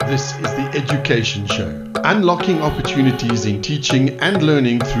This is the Education Show, unlocking opportunities in teaching and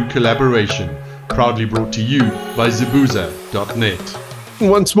learning through collaboration. Proudly brought to you by Zabuza.net.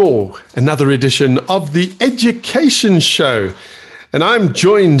 Once more, another edition of the Education Show. And I'm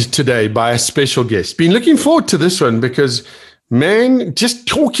joined today by a special guest. Been looking forward to this one because, man, just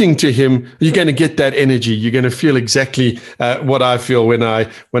talking to him, you're going to get that energy. You're going to feel exactly what I feel when I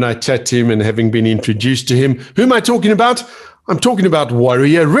chat to him and having been introduced to him. Who am I talking about? I'm talking about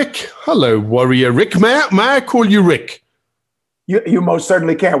Warrior Rick. Hello, Warrior Rick. May I call you Rick? You most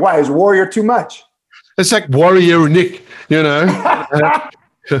certainly can. Why? Is Warrior too much? It's like Warrior Nick, you know.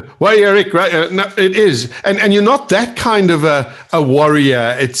 Warrior Rick, right? No, it is. And you're not that kind of a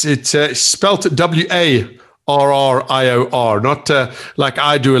warrior. It's spelled W-A-R-R-I-O-R, not like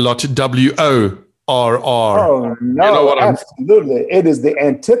I do a lot, W-O-R-R. Oh, no, you know what absolutely. It is the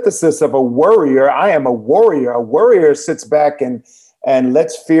antithesis of a warrior. I am a warrior. A warrior sits back and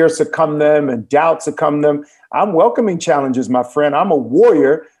lets fear succumb them and doubt succumb them. I'm welcoming challenges, my friend. I'm a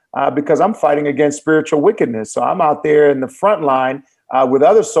warrior because I'm fighting against spiritual wickedness. So I'm out there in the front line with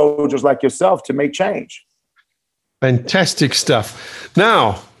other soldiers like yourself to make change. Fantastic stuff.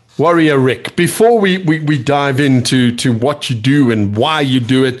 Now, Warrior Rick, before we dive into what you do and why you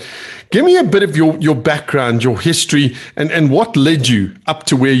do it, give me a bit of your background, your history, and what led you up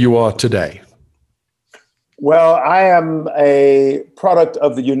to where you are today. Well, I am a product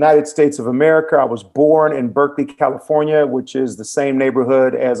of the United States of America. I was born in Berkeley, California, which is the same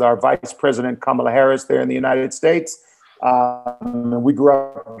neighborhood as our Vice President Kamala Harris there in the United States. We grew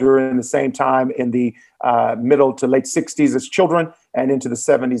up during the same time in the middle to late 60s as children and into the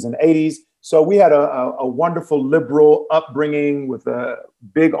 70s and 80s. So we had a wonderful liberal upbringing with a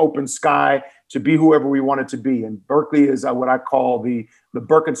big open sky to be whoever we wanted to be. And Berkeley is what I call the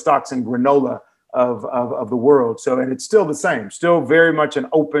Birkenstocks and granola of the world. So, and it's still the same, still very much an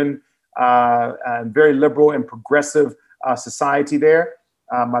open and very liberal and progressive society there.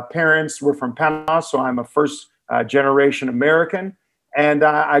 My parents were from Panama, so I'm a first generation American. And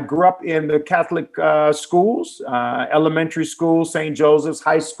I grew up in the Catholic schools, elementary school, St. Joseph's,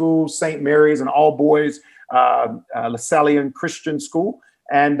 high school, St. Mary's, and all boys Lasallian Christian school,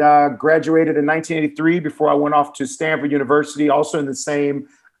 and graduated in 1983 before I went off to Stanford University, also in the same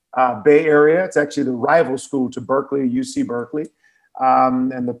Bay Area. It's actually the rival school to Berkeley, UC Berkeley,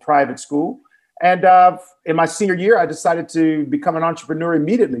 and the private school. And in my senior year, I decided to become an entrepreneur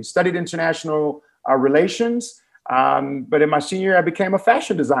immediately, studied international relations. But in my senior year, I became a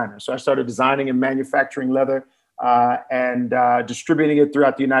fashion designer. So I started designing and manufacturing leather and distributing it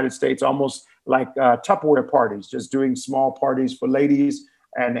throughout the United States, almost like Tupperware parties, just doing small parties for ladies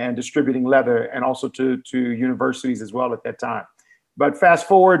and distributing leather, and also to universities as well at that time. But fast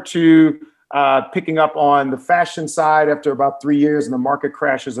forward to picking up on the fashion side after about 3 years in the market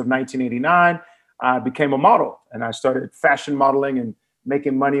crashes of 1989, I became a model, and I started fashion modeling and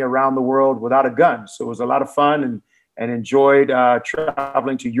making money around the world without a gun. So it was a lot of fun and enjoyed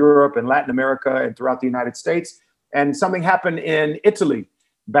traveling to Europe and Latin America and throughout the United States. And something happened in Italy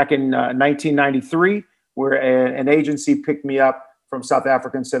back in 1993, where an agency picked me up from South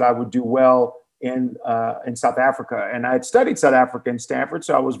Africa and said I would do well in South Africa. And I had studied South Africa in Stanford,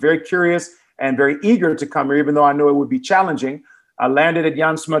 so I was very curious and very eager to come here, even though I knew it would be challenging. I landed at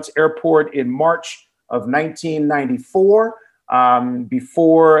Jan Smuts Airport in March of 1994.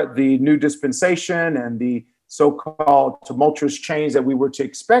 Before the new dispensation and the so-called tumultuous change that we were to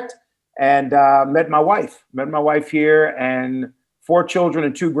expect, and met my wife here, and 4 children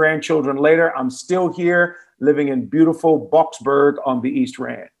and 2 grandchildren later, I'm still here living in beautiful Boksburg on the East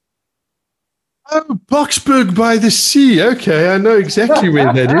Rand. Oh, Boksburg by the sea. Okay, I know exactly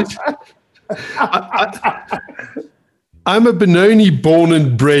where that is. I'm a Benoni born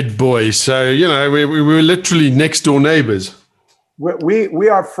and bred boy, so, you know, we were literally next door neighbors. We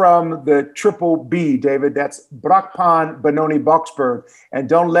are from the triple B, David. That's Brakpan, Benoni, Boksburg. And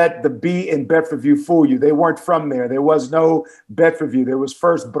don't let the B in Bedfordview fool you. They weren't from there. There was no Bedfordview. There was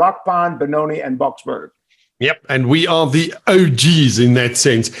first Brakpan, Benoni, and Boksburg. Yep, and we are the OGs in that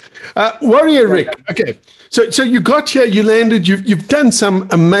sense. Warrior Rick, okay. So you got here, you landed, you've done some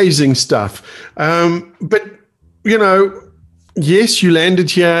amazing stuff. But, you know, yes, you landed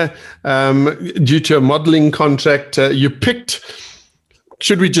here due to a modeling contract. You picked,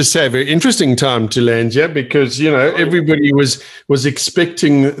 should we just say, a very interesting time to land here, because, you know, everybody was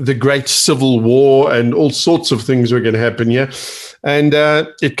expecting the great civil war and all sorts of things were going to happen here. And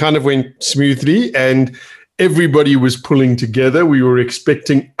it kind of went smoothly, and everybody was pulling together. We were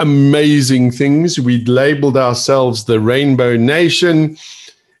expecting amazing things. We'd labeled ourselves the Rainbow Nation,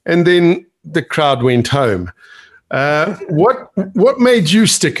 and then the crowd went home. What made you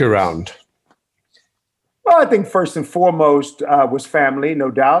stick around? Well, I think first and foremost was family,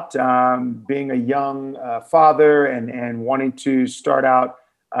 no doubt. Being a young father and wanting to start out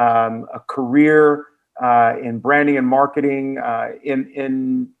a career in branding and marketing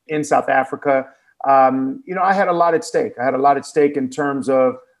in South Africa. I had a lot at stake. I had a lot at stake in terms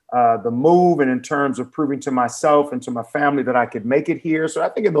of the move and in terms of proving to myself and to my family that I could make it here. So I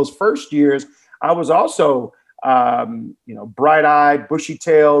think in those first years, I was also, bright-eyed,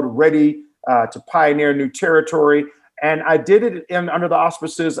 bushy-tailed, ready to pioneer new territory. And I did it under the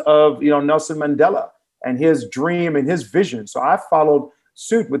auspices of, Nelson Mandela and his dream and his vision. So I followed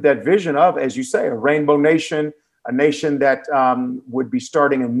suit with that vision of, as you say, a rainbow nation, a nation that would be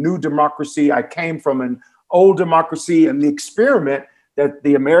starting a new democracy. I came from an old democracy, and the experiment that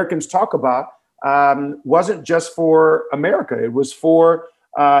the Americans talk about wasn't just for America. It was for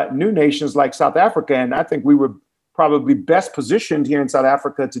new nations like South Africa. And I think we were probably best positioned here in South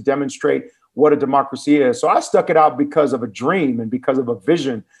Africa to demonstrate what a democracy is. So I stuck it out because of a dream and because of a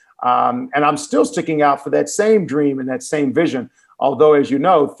vision. And I'm still sticking out for that same dream and that same vision. Although, as you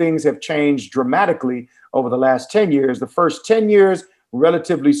know, things have changed dramatically over the last 10 years. The first 10 years,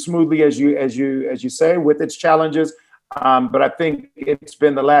 relatively smoothly, as you say, with its challenges. But I think it's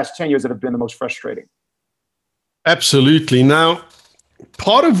been the last 10 years that have been the most frustrating. Absolutely. Now,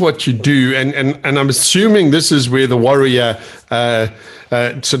 part of what you do, and I'm assuming this is where the warrior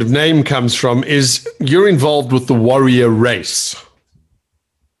sort of name comes from, is you're involved with the warrior race.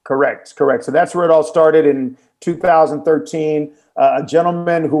 Correct. So that's where it all started in 2013. A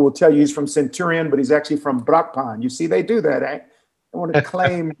gentleman who will tell you he's from Centurion, but he's actually from Brakpan. You see, they do that, eh? They want to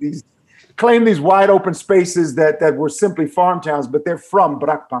claim these wide open spaces that were simply farm towns, but they're from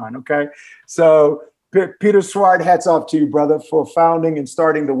Brakpan, okay? So Peter Swart, hats off to you, brother, for founding and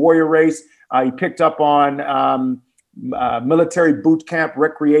starting the Warrior Race. He picked up on military boot camp,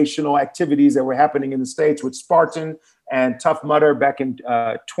 recreational activities that were happening in the States with Spartan and Tough Mudder back in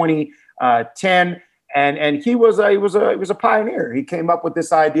 2010. And he was a pioneer. He came up with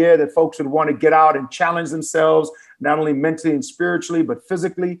this idea that folks would want to get out and challenge themselves, not only mentally and spiritually, but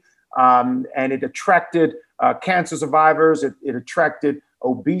physically. And it attracted cancer survivors. It attracted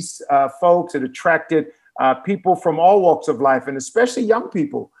obese folks. It attracted people from all walks of life, and especially young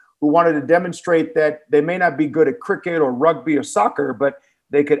people who wanted to demonstrate that they may not be good at cricket or rugby or soccer, but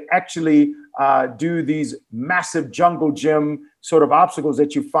they could actually do these massive jungle gym sort of obstacles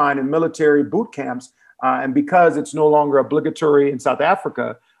that you find in military boot camps. And because it's no longer obligatory in South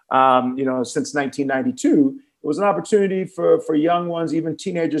Africa, since 1992, it was an opportunity for young ones, even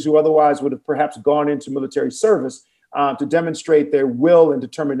teenagers who otherwise would have perhaps gone into military service, to demonstrate their will and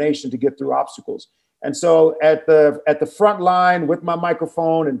determination to get through obstacles. And so at the front line with my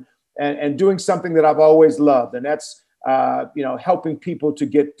microphone and doing something that I've always loved, and that's helping people to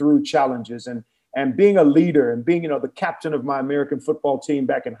get through challenges and being a leader and being the captain of my American football team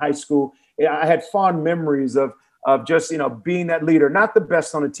back in high school. I had fond memories of just being that leader, not the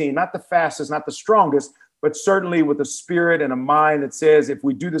best on the team, not the fastest, not the strongest, but certainly with a spirit and a mind that says if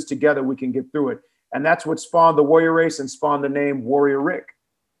we do this together, we can get through it. And that's what spawned the Warrior Race and spawned the name Warrior Rick.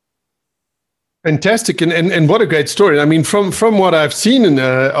 Fantastic. And what a great story. I mean, from what I've seen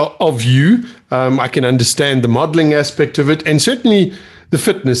of you, I can understand the modeling aspect of it and certainly the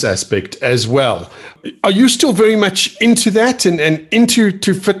fitness aspect as well. Are you still very much into that and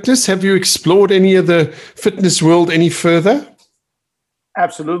into fitness? Have you explored any of the fitness world any further?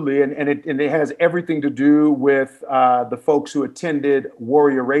 Absolutely. And it has everything to do with the folks who attended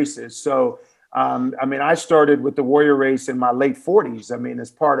Warrior Races. So, I started with the Warrior Race in my late 40s. As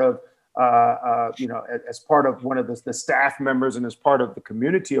part of as part of one of the staff members and as part of the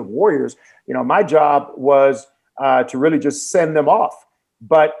community of warriors, my job was to really just send them off.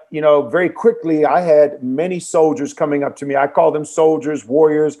 But, very quickly, I had many soldiers coming up to me. I call them soldiers,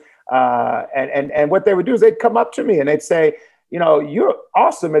 warriors. And what they would do is they'd come up to me and they'd say, you're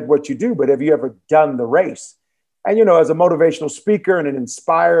awesome at what you do, but have you ever done the race? And, as a motivational speaker and an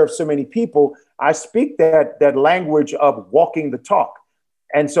inspirer of so many people, I speak that language of walking the talk.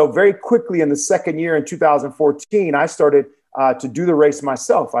 And so very quickly in the second year in 2014, I started to do the race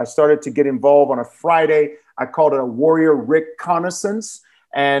myself. I started to get involved on a Friday. I called it a Warrior Reconnaissance.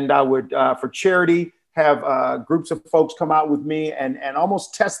 And I would, for charity, have groups of folks come out with me and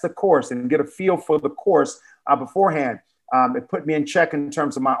almost test the course and get a feel for the course beforehand. It put me in check in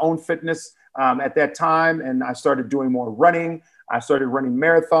terms of my own fitness at that time. And I started doing more running. I started running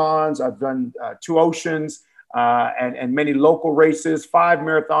marathons. I've done 2 oceans. And many local races, 5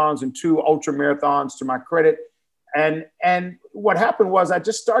 marathons and 2 ultra marathons to my credit. And what happened was I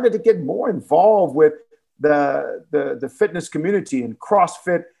just started to get more involved with the fitness community and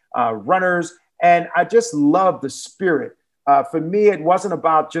CrossFit runners. And I just love the spirit. For me, it wasn't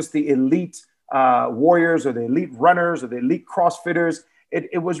about just the elite warriors or the elite runners or the elite CrossFitters.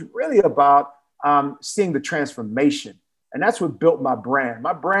 It was really about seeing the transformation. And that's what built my brand.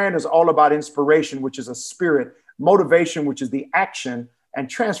 My brand is all about inspiration, which is a spirit, motivation, which is the action, and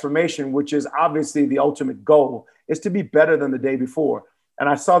transformation, which is obviously the ultimate goal, is to be better than the day before. And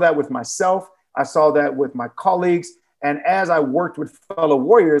I saw that with myself. I saw that with my colleagues. And as I worked with fellow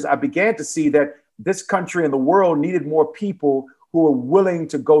warriors, I began to see that this country and the world needed more people who were willing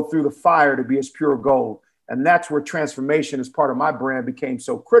to go through the fire to be as pure gold. And that's where transformation as part of my brand became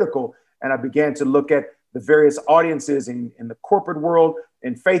so critical. And I began to look at the various audiences in the corporate world,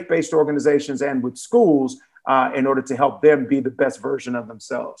 in faith-based organizations, and with schools in order to help them be the best version of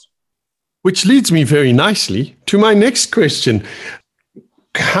themselves. Which leads me very nicely to my next question.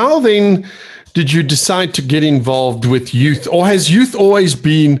 How then did you decide to get involved with youth, or has youth always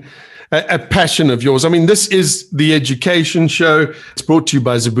been a passion of yours? I mean, this is the Education Show. It's brought to you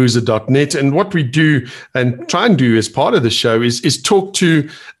by Zabuza.net. And what we do and try and do as part of the show is talk to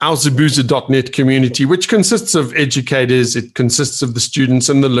our Zabuza.net community, which consists of educators, it consists of the students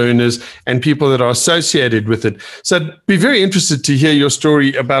and the learners and people that are associated with it. So I'd be very interested to hear your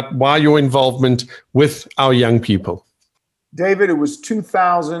story about why your involvement with our young people. David, it was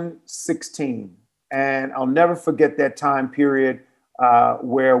 2016, and I'll never forget that time period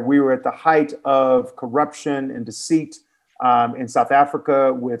where we were at the height of corruption and deceit in South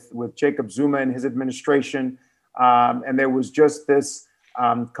Africa with Jacob Zuma and his administration. And there was just this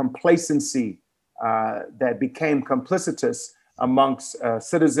complacency that became complicitous amongst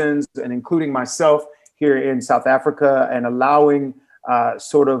citizens, and including myself here in South Africa, and allowing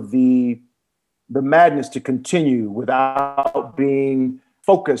sort of the madness to continue without being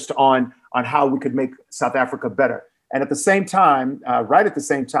focused on how we could make South Africa better. And at the same time, right at the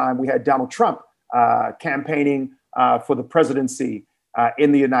same time, we had Donald Trump campaigning for the presidency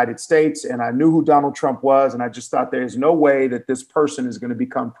in the United States. And I knew who Donald Trump was. And I just thought there's no way that this person is going to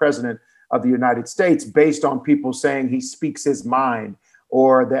become president of the United States based on people saying he speaks his mind,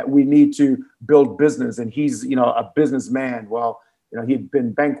 or that we need to build business and he's, a businessman. Well, he'd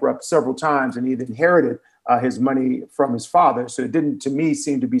been bankrupt several times and he'd inherited his money from his father. So it didn't, to me,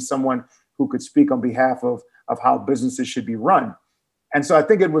 seem to be someone who could speak on behalf of how businesses should be run. And so I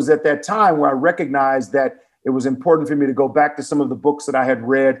think it was at that time where I recognized that it was important for me to go back to some of the books that I had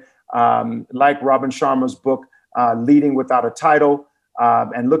read, like Robin Sharma's book, Leading Without a Title,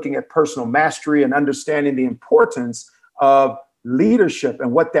 and looking at personal mastery and understanding the importance of leadership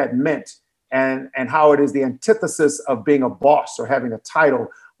and what that meant, and how it is the antithesis of being a boss or having a title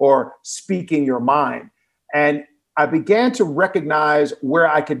or speaking your mind. And I began to recognize where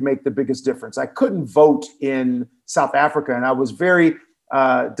I could make the biggest difference. I couldn't vote in South Africa, and I was very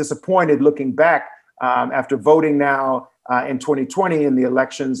disappointed looking back after voting now in 2020 in the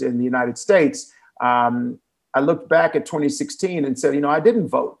elections in the United States. I looked back at 2016 and said, I didn't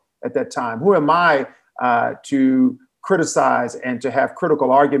vote at that time. Who am I to criticize and to have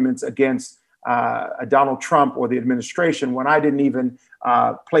critical arguments against Donald Trump or the administration when I didn't even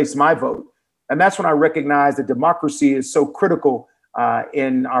place my vote? And that's when I recognized that democracy is so critical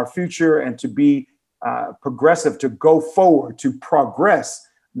in our future, and to be progressive, to go forward, to progress,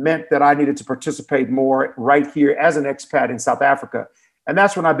 meant that I needed to participate more right here as an expat in South Africa. And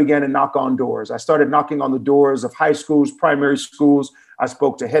that's when I began to knock on doors. I started knocking on the doors of high schools, primary schools. I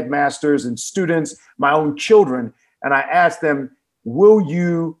spoke to headmasters and students, my own children, and I asked them, will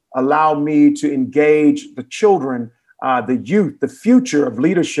you allow me to engage the children, the youth, the future of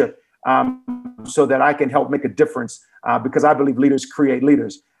leadership, so that I can help make a difference, because I believe leaders create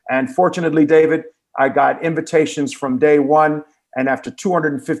leaders. And fortunately, David, I got invitations from day one. And after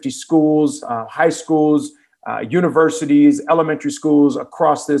 250 schools, high schools, universities, elementary schools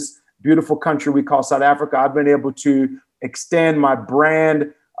across this beautiful country we call South Africa, I've been able to extend my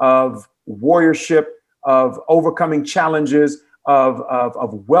brand of warriorship, of overcoming challenges,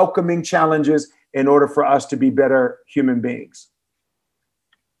 of welcoming challenges in order for us to be better human beings.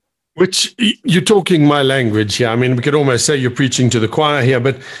 Which, you're talking my language here. I mean, we could almost say you're preaching to the choir here,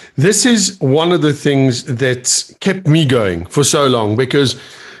 but this is one of the things that's kept me going for so long, because,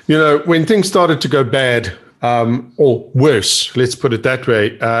 when things started to go bad, or worse, let's put it that way,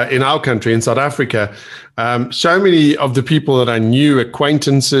 in our country, in South Africa, so many of the people that I knew,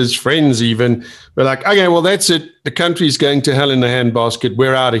 acquaintances, friends even, were like, okay, well, that's it. The country's going to hell in a handbasket.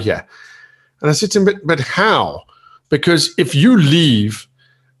 We're out of here. And I said to him, but how? Because if you leave,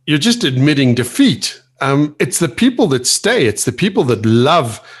 you're just admitting defeat. it's the people that stay. It's the people that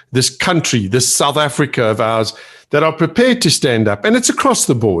love this country, this South Africa of ours, that are prepared to stand up. And it's across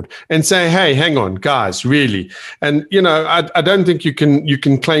the board and say, hey, hang on, guys, really. And, I don't think you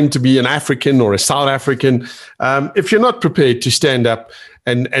can claim to be an African or a South African if you're not prepared to stand up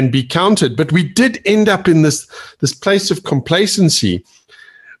and be counted. But we did end up in this place of complacency.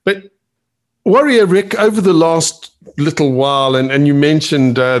 But Warrior Rick, over the last little while, and you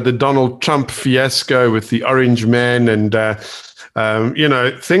mentioned the Donald Trump fiasco with the Orange Man and,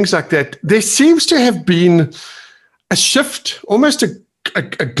 things like that, there seems to have been a shift, almost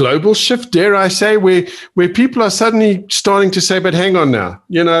a global shift, dare I say, where people are suddenly starting to say, but hang on now,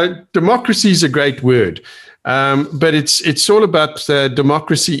 democracy is a great word. But it's all about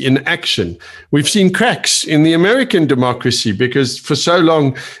democracy in action. We've seen cracks in the American democracy because for so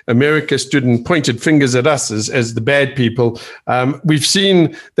long, America stood and pointed fingers at us as the bad people. We've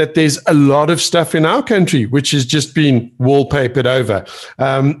seen that there's a lot of stuff in our country which has just been wallpapered over.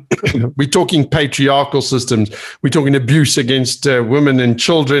 We're talking patriarchal systems. We're talking abuse against women and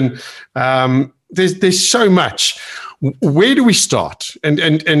children. There's so much. Where do we start? And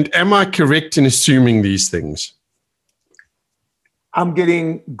am I correct in assuming these things? I'm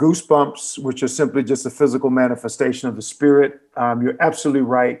getting goosebumps, which are simply just a physical manifestation of the spirit. You're absolutely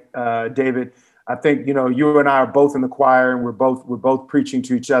right, David. I think, you and I are both in the choir and we're both preaching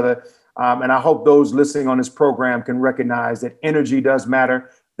to each other. And I hope those listening on this program can recognize that energy does matter,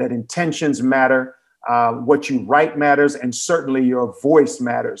 that intentions matter, what you write matters, and certainly your voice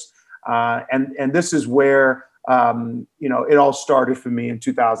matters. And this is where it all started for me in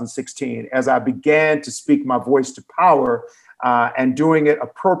 2016 as I began to speak my voice to power and doing it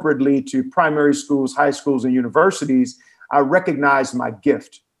appropriately to primary schools, high schools, and universities. I recognized my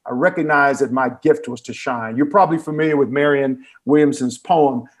gift. I recognized that my gift was to shine. You're probably familiar with Marianne Williamson's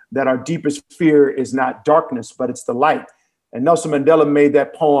poem that our deepest fear is not darkness, but it's the light. And Nelson Mandela made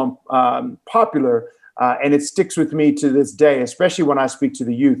that poem popular, and it sticks with me to this day, especially when I speak to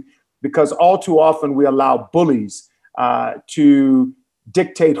the youth. Because all too often we allow bullies to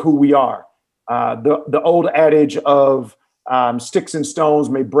dictate who we are. The old adage of sticks and stones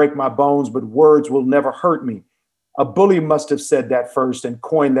may break my bones, but words will never hurt me. A bully must have said that first and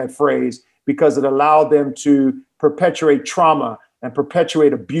coined that phrase because it allowed them to perpetuate trauma and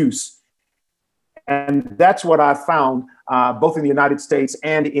perpetuate abuse. And that's what I found both in the United States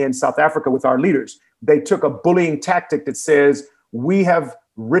and in South Africa with our leaders. They took a bullying tactic that says, we have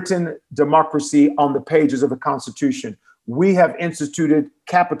written democracy on the pages of the Constitution. We have instituted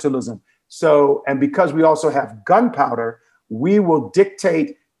capitalism. And because we also have gunpowder, we will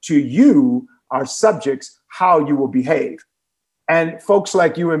dictate to you, our subjects, how you will behave. And folks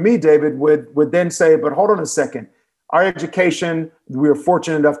like you and me, David, would then say, but hold on a second. Our education, we were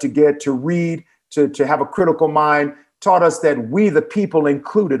fortunate enough to get to read, to have a critical mind, taught us that we, the people,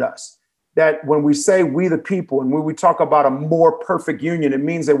 included us. That when we say we the people and when we talk about a more perfect union, it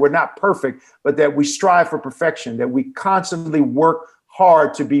means that we're not perfect, but that we strive for perfection, that we constantly work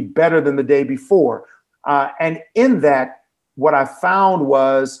hard to be better than the day before. And in that, what I found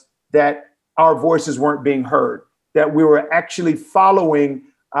was that our voices weren't being heard, that we were actually following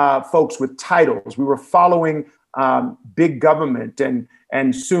folks with titles. We were following big government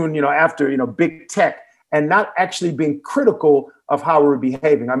and soon, after, big tech, and not actually being critical of how we're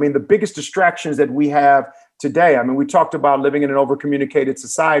behaving. I mean, the biggest distractions that we have today, we talked about living in an overcommunicated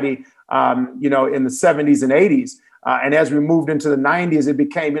society, in the 70s and 80s. And as we moved into the 90s, it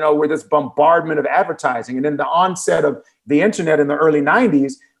became, we're this bombardment of advertising. And then the onset of the internet in the early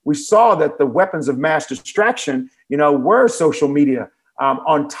 90s, we saw that the weapons of mass distraction, were social media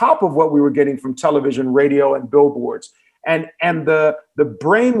on top of what we were getting from television, radio, and billboards. And the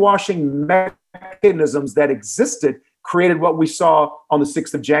brainwashing mechanisms that existed created what we saw on the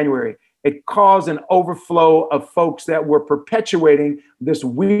 6th of January. It caused an overflow of folks that were perpetuating this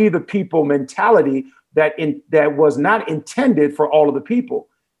we the people mentality that was not intended for all of the people.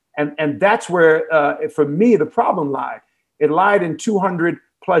 And that's where, for me, the problem lied. It lied in 200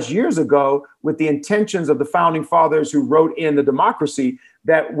 plus years ago with the intentions of the founding fathers who wrote in the democracy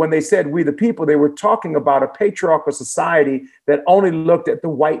that when they said we the people, they were talking about a patriarchal society that only looked at the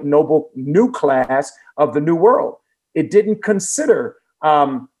white noble new class of the new world. It didn't consider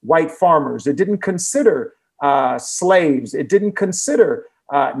white farmers. It didn't consider slaves. It didn't consider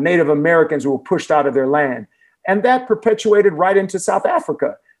Native Americans who were pushed out of their land. And that perpetuated right into South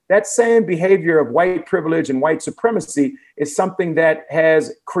Africa. That same behavior of white privilege and white supremacy is something that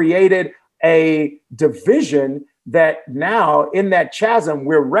has created a division that now in that chasm,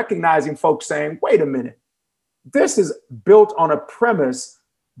 we're recognizing folks saying, wait a minute, this is built on a premise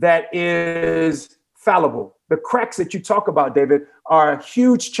that is fallible. The cracks that you talk about, David, are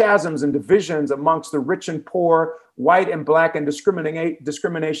huge chasms and divisions amongst the rich and poor, white and black, and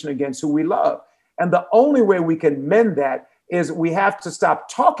discrimination against who we love. And the only way we can mend that is we have to stop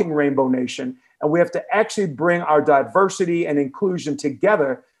talking Rainbow Nation, and we have to actually bring our diversity and inclusion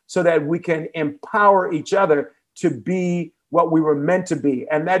together so that we can empower each other to be what we were meant to be.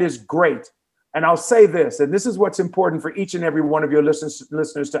 And that is great. And I'll say this, and this is what's important for each and every one of your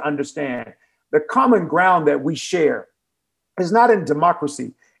listeners to understand. The common ground that we share is not in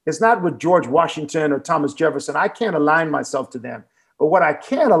democracy. It's not with George Washington or Thomas Jefferson. I can't align myself to them. But what I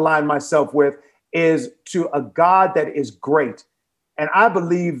can align myself with is to a God that is great. And I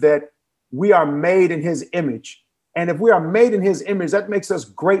believe that we are made in his image. And if we are made in his image, that makes us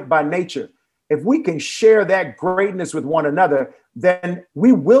great by nature. If we can share that greatness with one another, then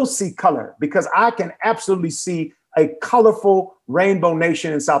we will see color, because I can absolutely see a colorful rainbow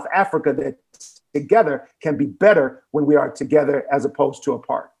nation in South Africa that together can be better when we are together as opposed to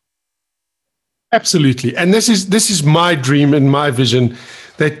apart. Absolutely. And this is my dream and my vision,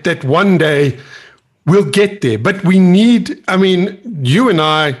 that one day we'll get there. But we need, I mean, you and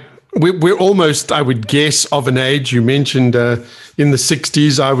I, we're almost, I would guess, of an age. You mentioned in the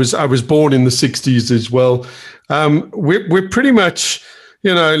 60s. I was born in the 60s as well. We're pretty much,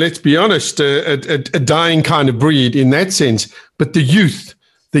 you know, let's be honest, a dying kind of breed in that sense. But the youth,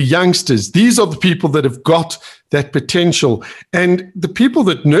 the youngsters, these are the people that have got that potential. And the people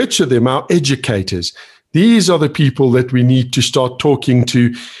that nurture them are educators. These are the people that we need to start talking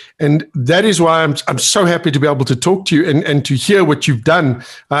to. And that is why I'm so happy to be able to talk to you and to hear what you've done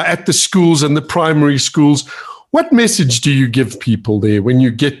at the schools and the primary schools. What message do you give people there when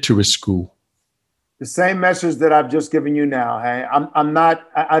you get to a school? The same message that I've just given you now. Hey,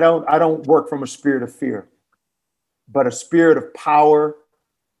 I don't work from a spirit of fear, but a spirit of power,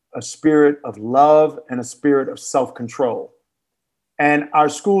 a spirit of love, and a spirit of self-control. And our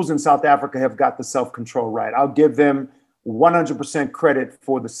schools in South Africa have got the self-control right. I'll give them 100% credit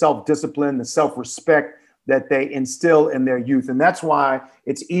for the self-discipline, the self-respect that they instill in their youth. And that's why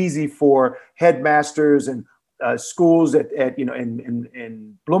it's easy for headmasters and schools at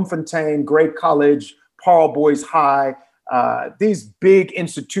in Bloemfontein, Great College, Paarl Boys High, these big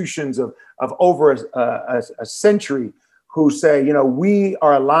institutions of over a century, who say, you know, we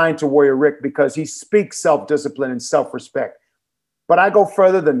are aligned to Warrior Rick because he speaks self-discipline and self-respect. But I go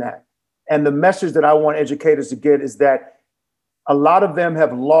further than that. And the message that I want educators to get is that a lot of them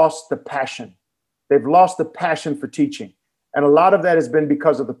have lost the passion. They've lost the passion for teaching. And a lot of that has been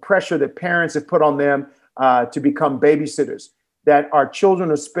because of the pressure that parents have put on them to become babysitters, that our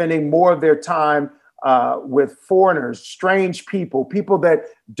children are spending more of their time with foreigners, strange people that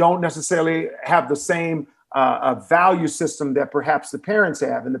don't necessarily have the same value system that perhaps the parents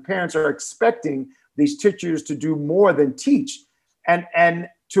have. And the parents are expecting these teachers to do more than teach. And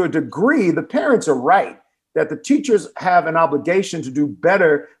to a degree, the parents are right that the teachers have an obligation to do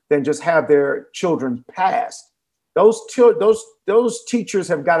better than just have their children pass. Those teachers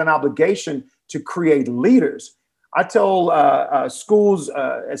have got an obligation to create leaders. I tell schools,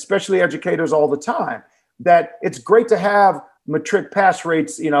 especially educators, all the time that it's great to have matric pass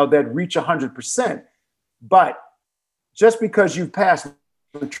rates, you know, that reach 100%. But just because you've passed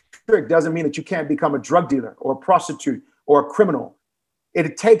matric doesn't mean that you can't become a drug dealer or a prostitute or a criminal.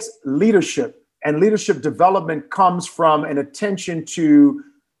 It takes leadership, and leadership development comes from an attention to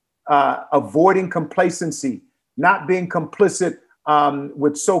avoiding complacency, not being complicit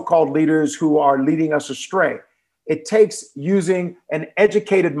with so-called leaders who are leading us astray. It takes using an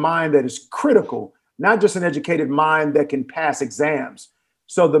educated mind that is critical, not just an educated mind that can pass exams.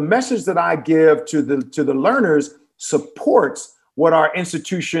 So the message that I give to the learners supports what our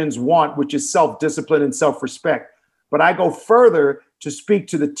institutions want, which is self-discipline and self-respect. But I go further to speak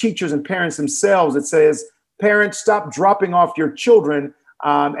to the teachers and parents themselves. It says, parents, stop dropping off your children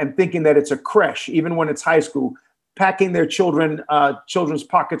and thinking that it's a creche, even when it's high school, packing their children's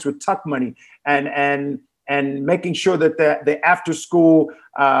pockets with tuck money and making sure that the after school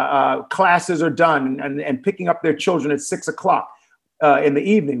classes are done and picking up their children at 6 o'clock in the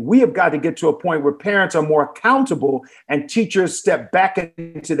evening. We have got to get to a point where parents are more accountable and teachers step back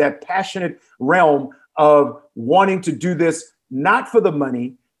into that passionate realm of wanting to do this, not for the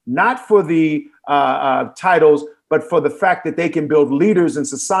money, not for the titles, but for the fact that they can build leaders in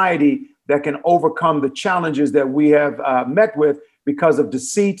society that can overcome the challenges that we have met with because of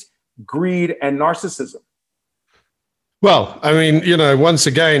deceit, greed, and narcissism. Well, I mean, you know, once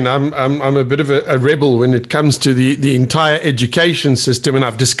again, I'm a bit of a rebel when it comes to the entire education system, and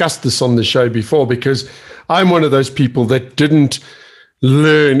I've discussed this on the show before because I'm one of those people that didn't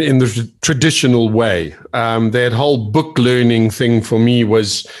learn in the traditional way. That whole book learning thing for me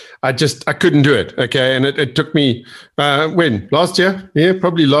was, I couldn't do it. Okay. And it took me, when? Last year? Yeah,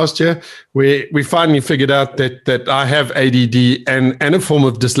 probably last year, where we finally figured out that I have ADD and a form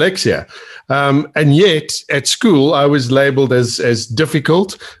of dyslexia. And yet at school, I was labeled as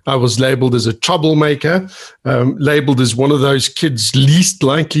difficult. I was labeled as a troublemaker, labeled as one of those kids least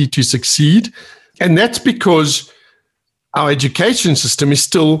likely to succeed. And that's because our education system is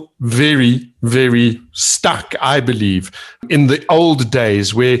still very, very stuck, I believe, in the old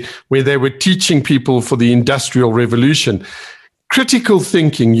days where they were teaching people for the Industrial Revolution. Critical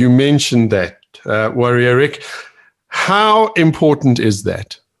thinking, you mentioned that, Warrior Rick. How important is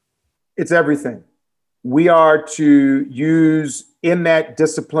that? It's everything. We are to use in that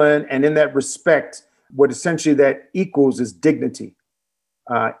discipline and in that respect, what essentially that equals is dignity.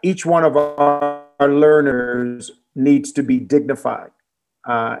 Each one of our learners needs to be dignified.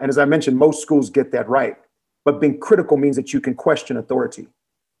 And as I mentioned, most schools get that right. But being critical means that you can question authority.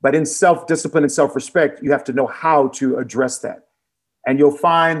 But in self-discipline and self-respect, you have to know how to address that. And you'll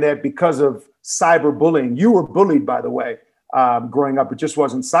find that because of cyberbullying, you were bullied, by the way, growing up. It just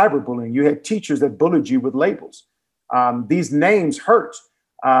wasn't cyberbullying. You had teachers that bullied you with labels. These names hurt.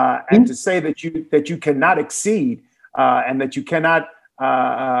 And to say that you cannot exceed and that you cannot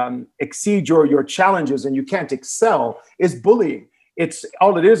exceed your challenges and you can't excel is bullying. It's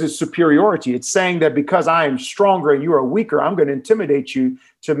all it is superiority. It's saying that because I am stronger and you are weaker, I'm going to intimidate you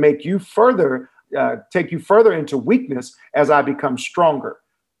to make you further, take you further into weakness as I become stronger.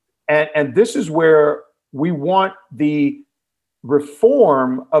 And this is where we want the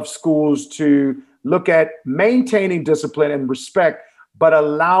reform of schools to look at maintaining discipline and respect, but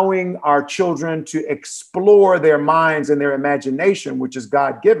allowing our children to explore their minds and their imagination, which is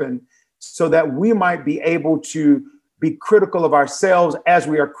God-given, so that we might be able to be critical of ourselves as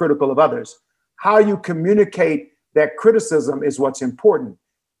we are critical of others. How you communicate that criticism is what's important.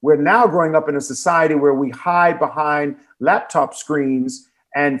 We're now growing up in a society where we hide behind laptop screens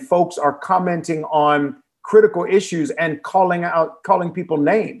and folks are commenting on critical issues and calling people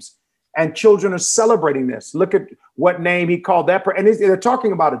names. And children are celebrating this. Look at what name he called that. And they're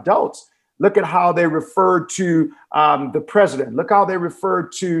talking about adults. Look at how they referred to the president. Look how they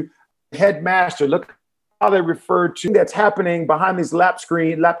referred to headmaster. Look how they referred to that's happening behind these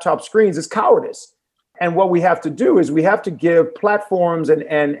laptop screens is cowardice. And what we have to do is we have to give platforms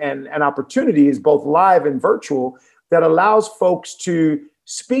and opportunities, both live and virtual, that allows folks to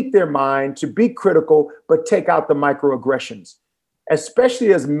speak their mind, to be critical, but take out the microaggressions.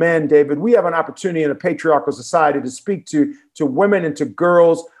 Especially as men, David, we have an opportunity in a patriarchal society to speak to women and to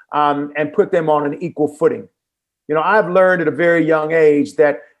girls and put them on an equal footing. You know, I've learned at a very young age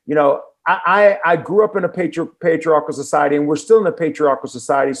that, you know, I grew up in a patriarchal society and we're still in a patriarchal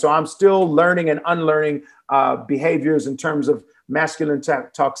society. So I'm still learning and unlearning behaviors in terms of masculine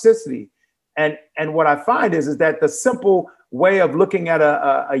toxicity. And what I find is that the simple way of looking at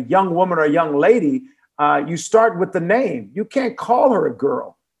a young woman or a young lady, you start with the name. You can't call her a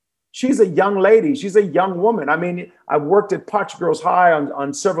girl. She's a young lady. She's a young woman. I mean, I've worked at Potch Girls High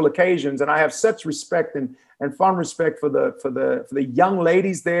on several occasions, and I have such respect and fond respect for the young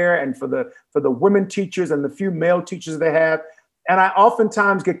ladies there and for the women teachers and the few male teachers they have. And I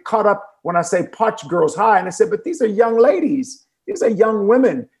oftentimes get caught up when I say Potch Girls High, and I say, but these are young ladies. These are young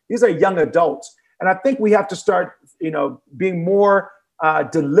women. These are young adults. And I think we have to start, being more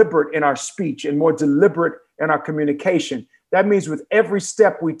deliberate in our speech and more deliberate in our communication. That means with every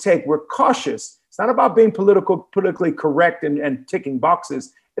step we take, we're cautious. It's not about being politically correct and ticking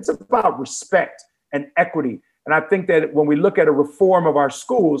boxes. It's about respect and equity. And I think that when we look at a reform of our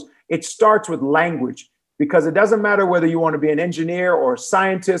schools, it starts with language, because it doesn't matter whether you want to be an engineer or a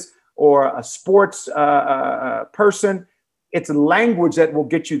scientist or a sports person. It's language that will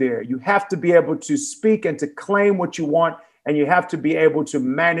get you there. You have to be able to speak and to claim what you want, and you have to be able to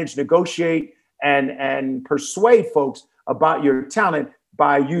manage, negotiate, and persuade folks about your talent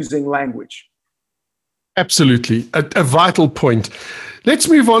by using language. Absolutely. A vital point. Let's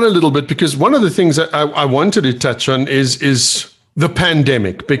move on a little bit, because one of the things that I wanted to touch on is the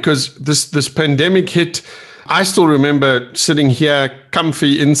pandemic, because this pandemic hit. I still remember sitting here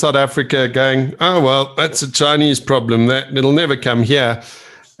comfy in South Africa going, oh, well, that's a Chinese problem. It'll never come here.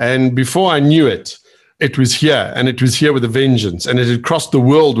 And before I knew it, it was here, and it was here with a vengeance, and it had crossed the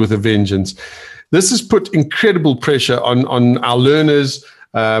world with a vengeance. This has put incredible pressure on our learners,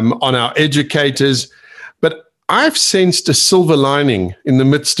 on our educators. But I've sensed a silver lining in the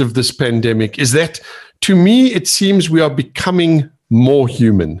midst of this pandemic, is that to me, it seems we are becoming more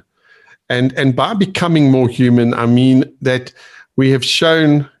human. And by becoming more human, I mean that We have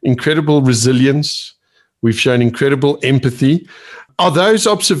shown incredible resilience. We've shown incredible empathy. Are those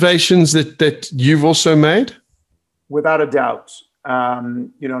observations that you've also made? Without a doubt.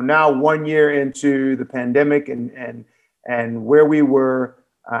 Now 1 year into the pandemic and where we were,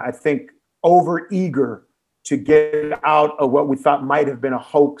 I think, over eager to get out of what we thought might have been a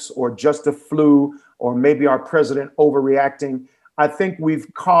hoax or just a flu or maybe our president overreacting. I think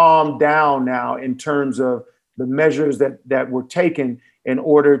we've calmed down now in terms of the measures that were taken in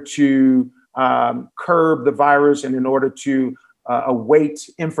order to curb the virus and in order to await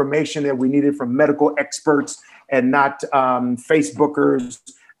information that we needed from medical experts and not Facebookers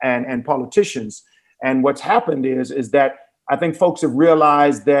and politicians. And what's happened is that I think folks have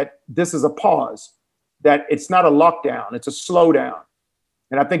realized that this is a pause, that it's not a lockdown, it's a slowdown.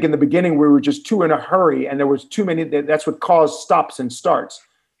 And I think in the beginning, we were just too in a hurry and there was too many, that's what caused stops and starts.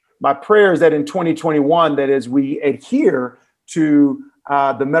 My prayer is that in 2021, that as we adhere to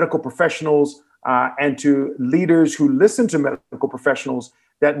the medical professionals and to leaders who listen to medical professionals,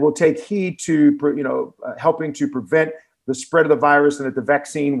 that will take heed to helping to prevent the spread of the virus, and that the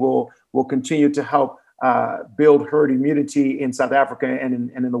vaccine will continue to help build herd immunity in South Africa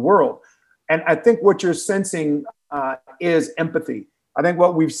and in the world. And I think what you're sensing is empathy. I think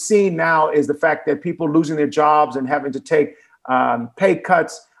what we've seen now is the fact that people losing their jobs and having to take pay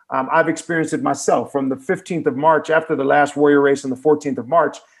cuts. I've experienced it myself from the 15th of March after the last warrior race on the 14th of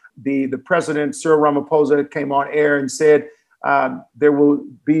March. The president, Cyril Ramaphosa, came on air and said, there will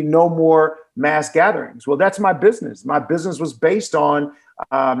be no more mass gatherings. Well, that's my business. My business was based on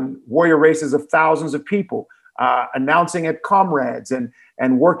warrior races of thousands of people, announcing at comrades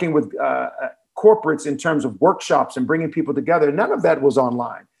and working with corporates in terms of workshops and bringing people together. None of that was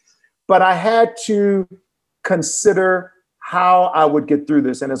online. But I had to consider how I would get through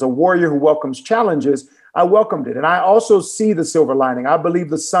this. And as a warrior who welcomes challenges, I welcomed it. And I also see the silver lining. I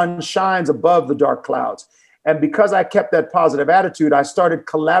believe the sun shines above the dark clouds. And because I kept that positive attitude, I started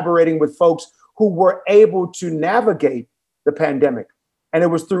collaborating with folks who were able to navigate the pandemic. And it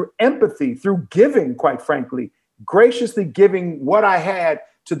was through empathy, through giving, quite frankly, graciously giving what I had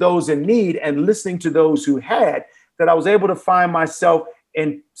to those in need and listening to those who had, that I was able to find myself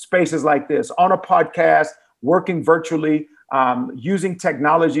in spaces like this, on a podcast, working virtually, using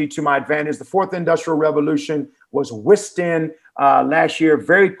technology to my advantage. The fourth industrial revolution was whisked in last year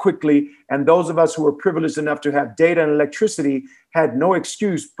very quickly. And those of us who were privileged enough to have data and electricity had no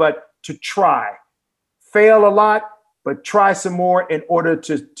excuse but to try. Fail a lot, but try some more in order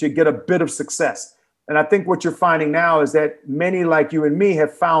to get a bit of success. And I think what you're finding now is that many like you and me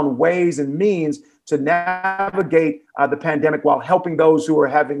have found ways and means to navigate the pandemic while helping those who are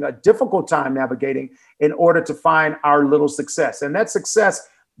having a difficult time navigating in order to find our little success. And that success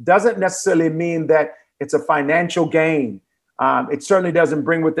doesn't necessarily mean that it's a financial gain. It certainly doesn't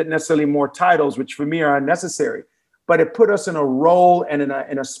bring with it necessarily more titles, which for me are unnecessary. But it put us in a role and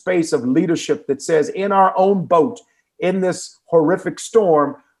in a space of leadership that says in our own boat, in this horrific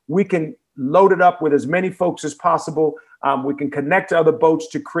storm, we can load it up with as many folks as possible. We can connect to other boats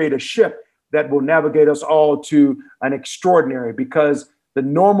to create a ship that will navigate us all to an extraordinary, because the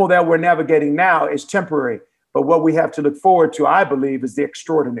normal that we're navigating now is temporary. But what we have to look forward to, I believe, is the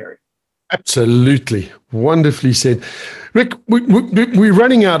extraordinary. Absolutely. Wonderfully said. Rick, we're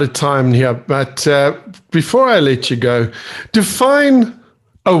running out of time here, but before I let you go, define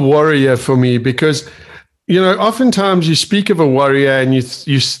a warrior for me, because oftentimes you speak of a warrior and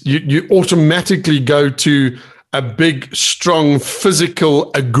you automatically go to a big, strong,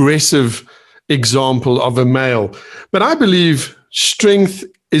 physical, aggressive example of a male. But I believe strength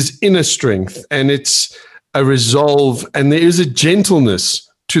is inner strength, and it's a resolve, and there is a gentleness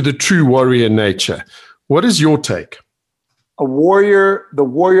to the true warrior nature. What is your take? A warrior, the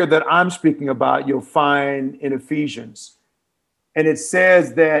warrior that I'm speaking about, you'll find in Ephesians. And it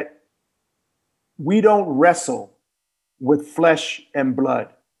says that we don't wrestle with flesh and blood,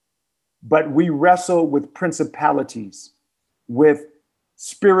 but we wrestle with principalities, with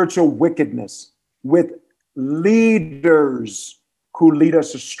spiritual wickedness, with leaders who lead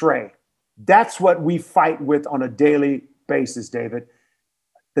us astray. That's what we fight with on a daily basis, David.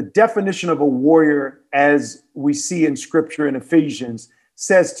 The definition of a warrior, as we see in scripture in Ephesians,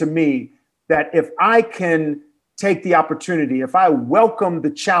 says to me that if I can take the opportunity, if I welcome the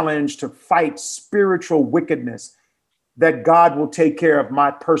challenge to fight spiritual wickedness, that God will take care of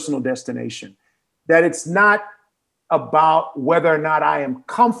my personal destination. That it's not about whether or not I am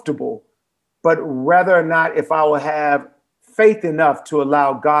comfortable, but whether or not if I will have faith enough to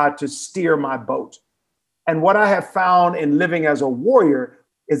allow God to steer my boat. And what I have found in living as a warrior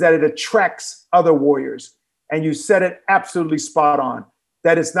is that it attracts other warriors. And you said it absolutely spot on,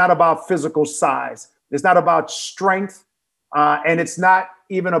 that it's not about physical size. It's not about strength. And it's not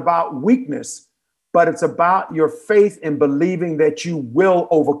even about weakness, but it's about your faith in believing that you will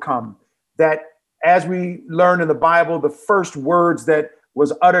overcome. That, as we learn in the Bible, the first words that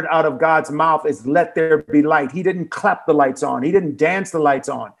was uttered out of God's mouth is, let there be light. He didn't clap the lights on. He didn't dance the lights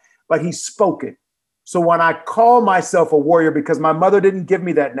on, but he spoke it. So when I call myself a warrior, because my mother didn't give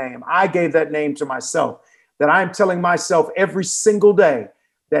me that name, I gave that name to myself, that I'm telling myself every single day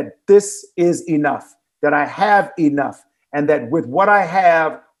that this is enough, that I have enough, and that with what I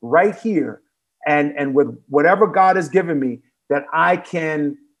have right here and with whatever God has given me, that I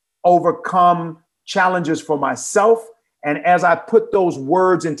can overcome challenges for myself. And as I put those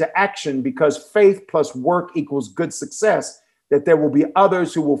words into action, because faith plus work equals good success, that there will be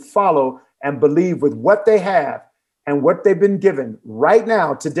others who will follow and believe with what they have and what they've been given right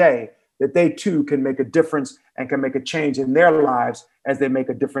now, today, that they too can make a difference and can make a change in their lives as they make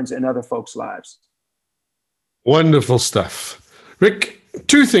a difference in other folks' lives. Wonderful stuff. Rick,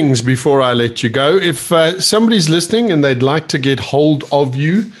 two things before I let you go. If somebody's listening and they'd like to get hold of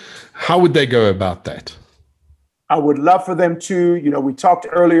you, how would they go about that? I would love for them to, we talked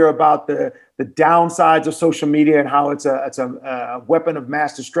earlier about the downsides of social media and how it's a weapon of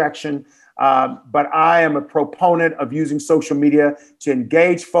mass distraction. But I am a proponent of using social media to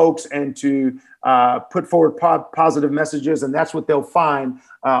engage folks and to put forward positive messages. And that's what they'll find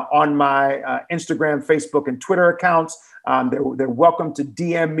on my Instagram, Facebook, and Twitter accounts. They're welcome to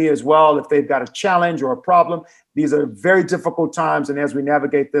DM me as well if they've got a challenge or a problem. These are very difficult times. And as we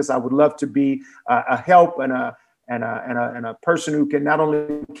navigate this, I would love to be a help and a person who can not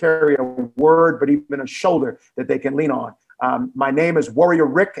only carry a word, but even a shoulder that they can lean on. My name is Warrior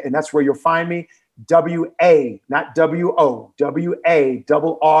Rick, and that's where you'll find me. W-A, not W-O,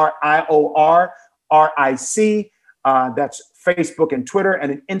 W-A-R-R-I-O-R-R-I-C. That's Facebook and Twitter.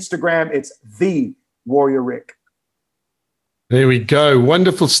 And in Instagram, it's The Warrior Rick. There we go.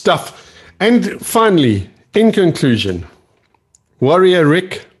 Wonderful stuff. And finally, in conclusion, Warrior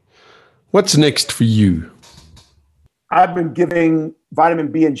Rick, what's next for you? I've been giving vitamin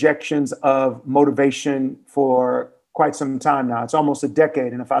B injections of motivation for quite some time now. It's almost a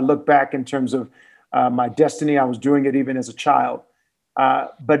decade. And if I look back in terms of my destiny, I was doing it even as a child.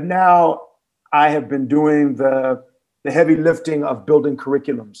 But now I have been doing the heavy lifting of building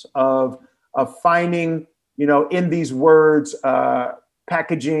curriculums, of finding, in these words,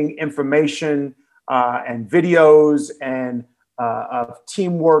 packaging information and videos and of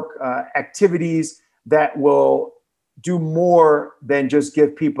teamwork activities that will do more than just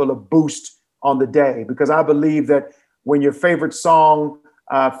give people a boost on the day. Because I believe that when your favorite song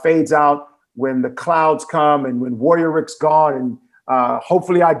fades out, when the clouds come, and when Warrior Rick's gone, and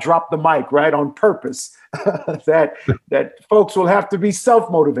hopefully I drop the mic right on purpose, that folks will have to be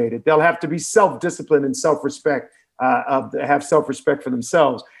self-motivated. They'll have to be self-disciplined and self-respect, have self-respect for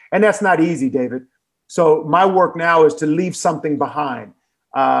themselves. And that's not easy, David. So my work now is to leave something behind,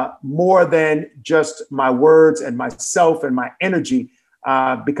 more than just my words and myself and my energy,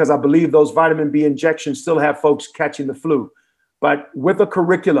 because I believe those vitamin B injections still have folks catching the flu. But with a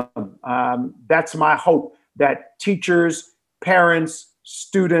curriculum, that's my hope, that teachers, parents,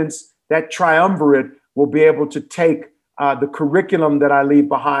 students, that triumvirate will be able to take the curriculum that I leave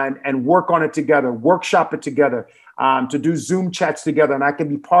behind and work on it together, workshop it together, to do Zoom chats together. And I can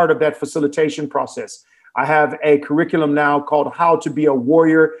be part of that facilitation process. I have a curriculum now called How to Be a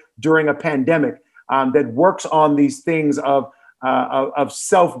Warrior During a Pandemic, that works on these things of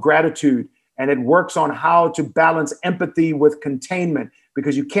self-gratitude. And it works on how to balance empathy with containment,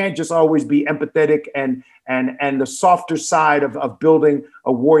 because you can't just always be empathetic and the softer side of building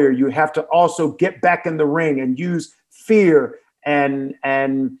a warrior. You have to also get back in the ring and use fear and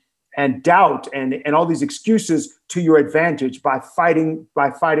doubt and all these excuses to your advantage by fighting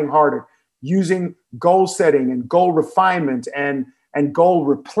harder, using goal setting and goal refinement and goal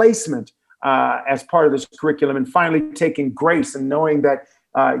replacement as part of this curriculum. And finally, taking grace and knowing that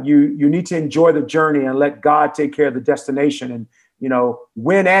you need to enjoy the journey and let God take care of the destination, and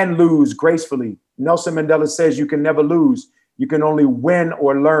win and lose gracefully. Nelson Mandela says you can never lose. You can only win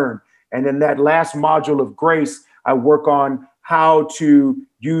or learn. And in that last module of grace, I work on how to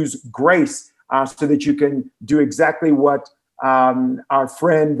use grace so that you can do exactly what our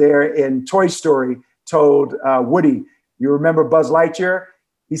friend there in Toy Story told Woody. You remember Buzz Lightyear?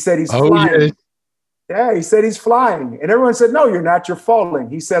 He said he's flying. Yeah. Yeah, he said he's flying. And everyone said, no, you're not, you're falling.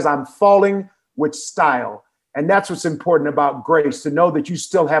 He says, I'm falling with style. And that's what's important about grace, to know that you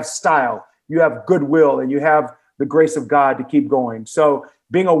still have style, you have goodwill, and you have the grace of God to keep going. So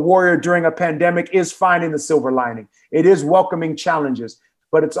Being a warrior during a pandemic is finding the silver lining. It is welcoming challenges,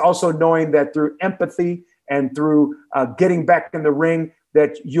 but it's also knowing that through empathy and through getting back in the ring,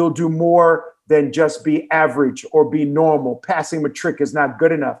 that you'll do more than just be average or be normal. Passing matric is not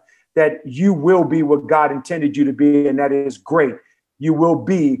good enough, that you will be what God intended you to be, and that is great. You will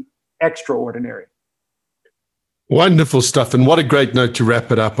be extraordinary. Wonderful stuff. And what a great note to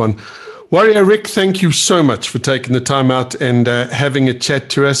wrap it up on. Warrior Rick, thank you so much for taking the time out and having a chat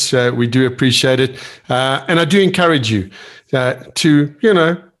to us. We do appreciate it. And I do encourage you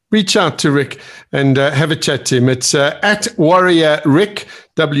to, reach out to Rick and have a chat to him. It's at Warrior Rick,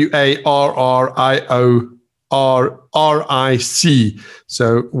 WarriorRic.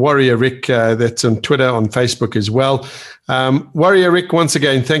 So Warrior Rick, that's on Twitter, on Facebook as well. Warrior Rick, once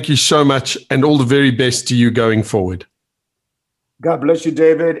again, thank you so much and all the very best to you going forward. God bless you,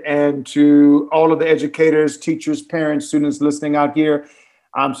 David, and to all of the educators, teachers, parents, students listening out here.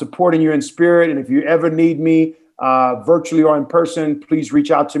 I'm supporting you in spirit, and if you ever need me, virtually or in person, please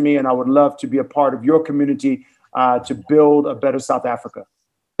reach out to me, and I would love to be a part of your community to build a better South Africa.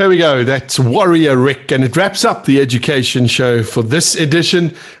 There we go. That's Warrior Rick, and it wraps up the education show for this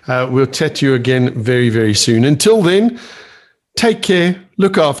edition. We'll chat to you again very, very soon. Until then, take care,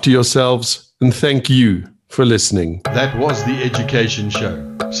 look after yourselves, and thank you for listening. That was the education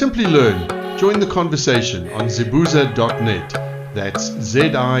show. Simply learn. Join the conversation on zibuza.net. That's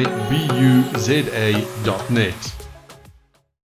zibuza.net.